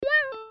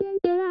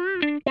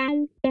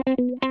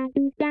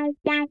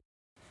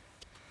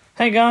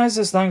Hey guys,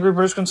 it's the Angry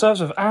British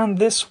Conservative, and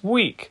this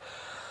week,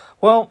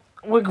 well,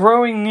 we're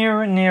growing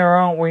nearer and nearer,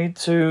 aren't we,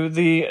 to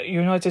the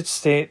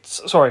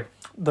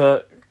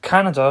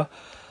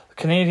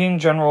Canadian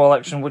general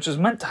election, which is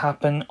meant to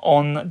happen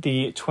on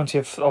the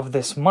 20th of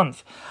this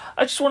month.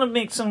 I just want to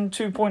make some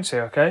 2 points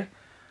here, okay?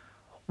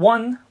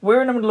 One,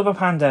 we're in the middle of a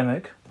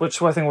pandemic,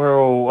 which I think we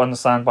all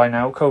understand by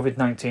now,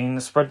 COVID-19,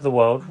 the spread of the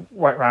world,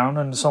 right round,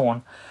 and so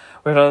on.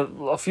 We had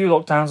a few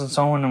lockdowns and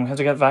so on, and we had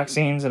to get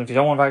vaccines, and if you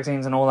don't want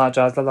vaccines and all that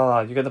jazz,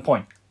 you get the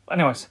point.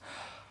 Anyways,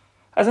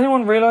 has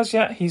anyone realised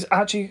yet he's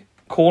actually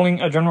calling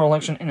a general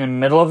election in the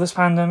middle of this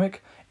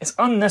pandemic? It's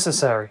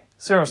unnecessary,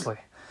 seriously.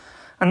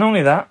 And not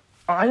only that,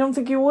 I don't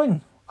think he'll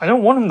win. I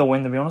don't want him to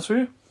win, to be honest with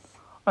you.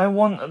 I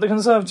want the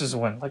Conservatives to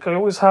win, like I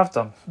always have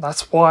done.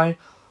 That's why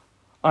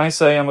I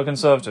say I'm a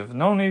Conservative.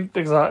 Not only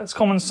because it's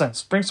common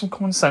sense. Bring some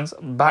common sense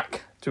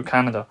back to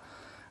Canada.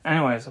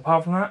 Anyways,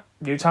 apart from that,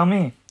 you tell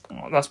me.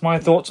 That's my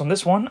thoughts on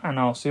this one, and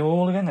I'll see you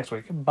all again next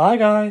week. Bye,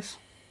 guys.